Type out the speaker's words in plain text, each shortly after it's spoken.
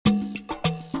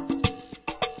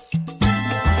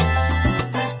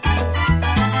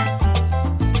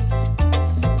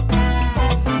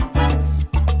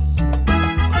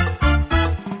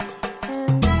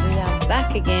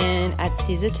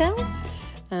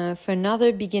Scissortail for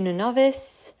another Beginner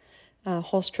Novice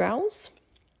horse trials.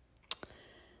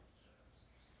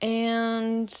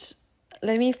 And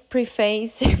let me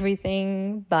preface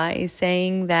everything by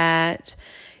saying that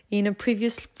in a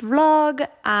previous vlog,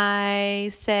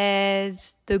 I said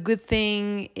the good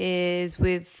thing is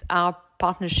with our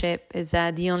partnership is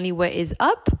that the only way is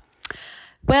up.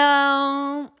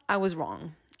 Well, I was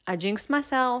wrong. I jinxed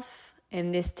myself,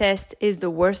 and this test is the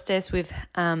worst test we've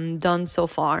done so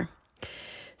far.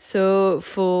 So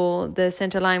for the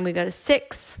center line, we got a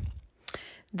 6.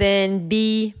 Then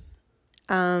B,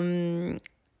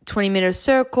 20-meter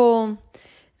circle,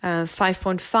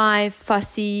 5.5,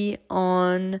 fussy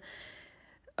on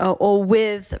or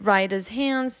with rider's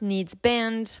hands, needs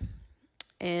bend.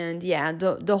 And yeah,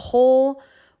 the whole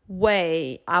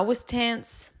way I was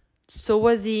tense, so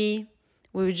was he.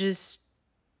 We were just,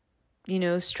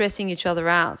 stressing each other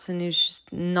out, and it was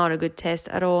just not a good test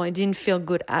at all. It didn't feel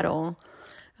good at all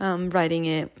writing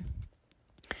it.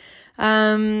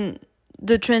 The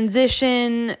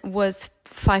transition was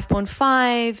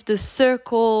 5.5, the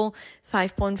circle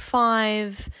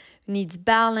 5.5, needs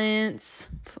balance,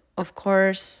 of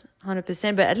course,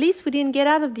 100%, but at least we didn't get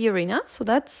out of the arena, so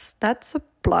that's a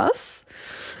plus.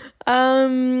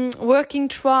 Working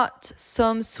trot,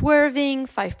 some swerving,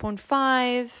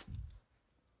 5.5.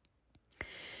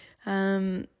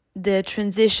 The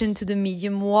transition to the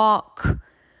medium walk,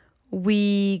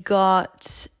 we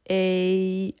got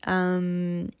a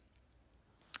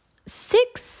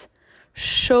 6,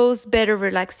 shows better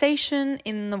relaxation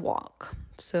in the walk.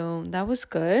 So that was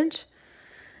good.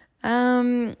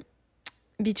 Between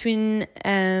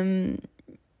MXK,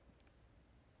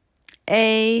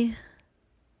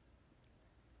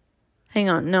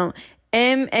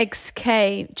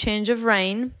 change of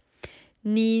rein,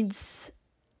 needs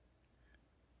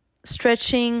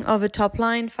stretching of a top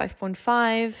line,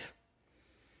 5.5.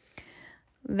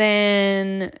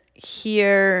 Then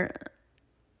here,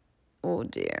 oh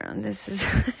dear, this is,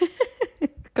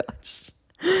 gosh.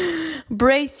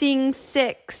 Bracing,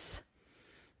 6.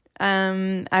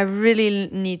 I really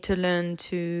need to learn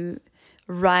to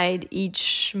ride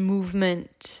each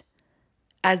movement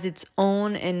as its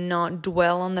own and not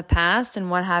dwell on the past, and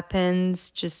what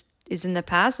happens just is in the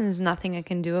past and there's nothing I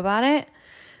can do about it.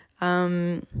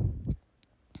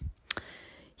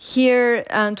 Here,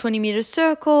 20-meter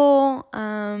circle,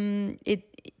 it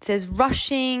says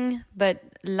rushing, but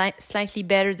slightly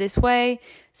better this way,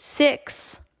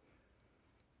 6.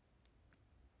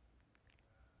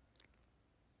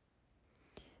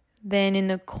 Then in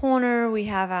the corner, we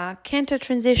have our canter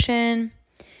transition.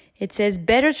 It says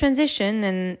better transition,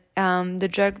 and the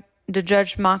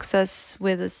judge marks us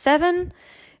with a 7,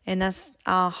 and that's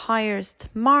our highest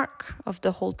mark of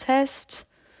the whole test.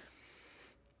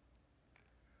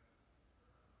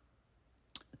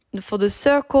 For the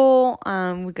circle,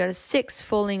 we got a 6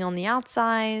 falling on the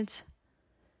outside.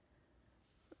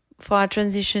 For our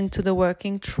transition to the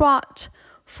working trot,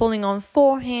 falling on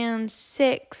forehand,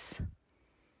 6.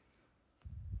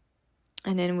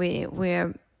 And then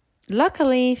we're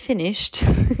luckily finished.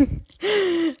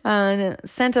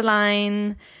 Center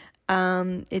line,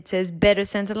 it says better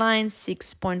center line,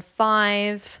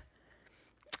 6.5.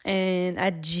 And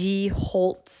at G,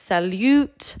 halt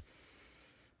salute.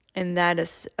 And that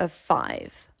is a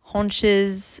 5.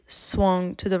 Haunches,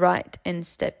 swung to the right and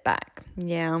step back.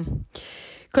 Yeah.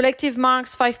 Collective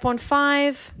marks,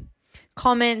 5.5.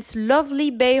 Comments, lovely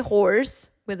bay horse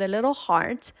with a little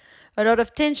heart. A lot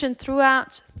of tension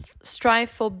throughout. Strive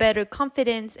for better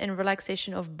confidence and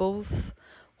relaxation of both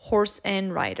horse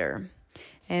and rider.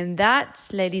 And that,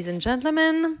 ladies and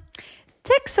gentlemen,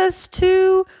 takes us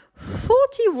to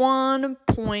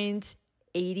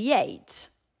 41.88.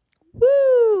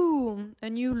 Woo! A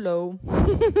new low.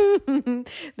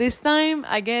 This time,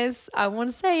 I guess I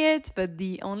won't say it, but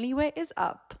the only way is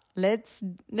up. Let's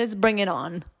bring it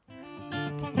on.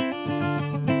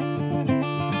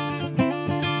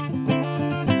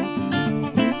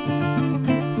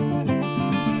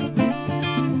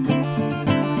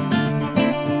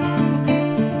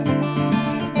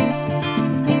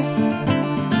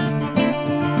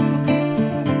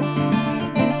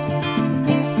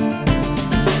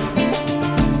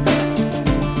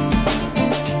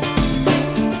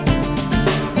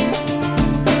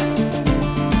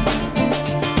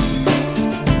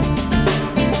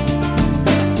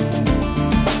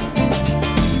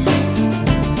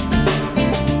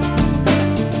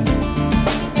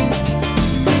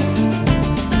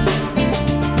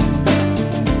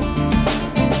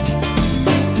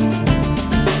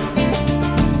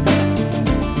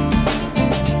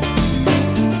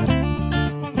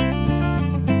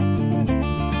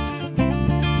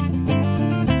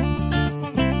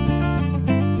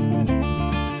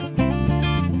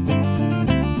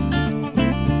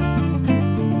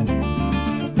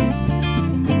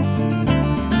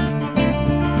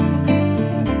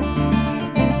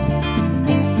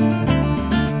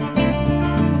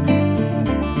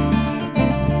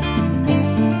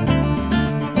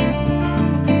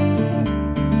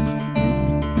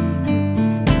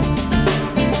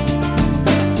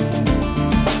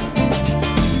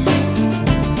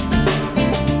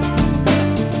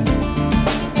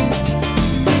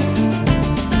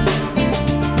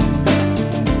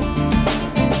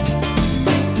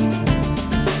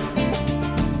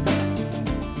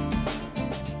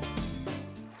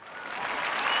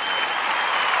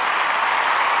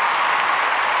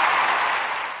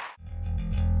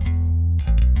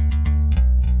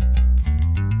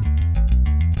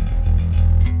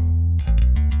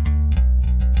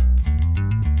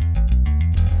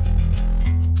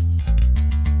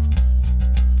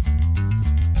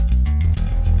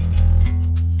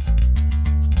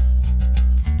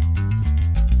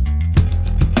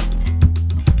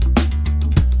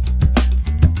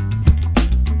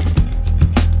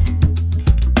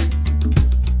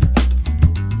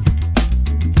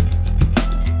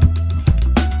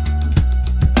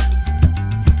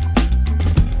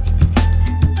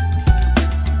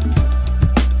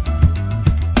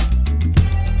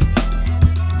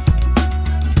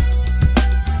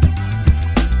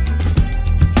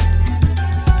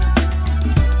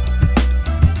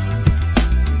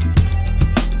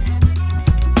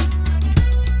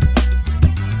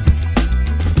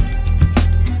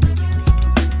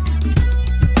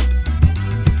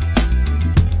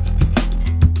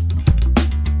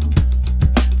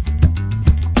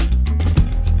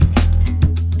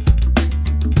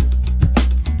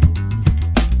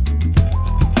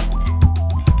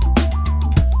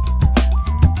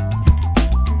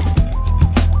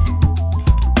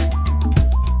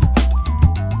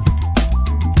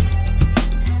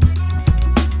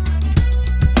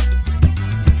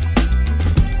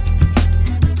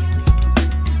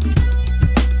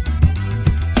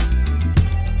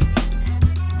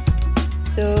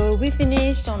 we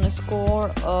finished on a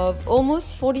score of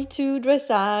almost 42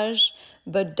 dressage,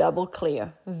 but double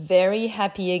clear. Very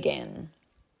happy again.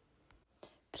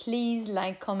 Please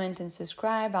like, comment, and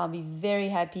subscribe. I'll be very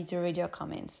happy to read your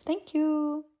comments. Thank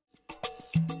you.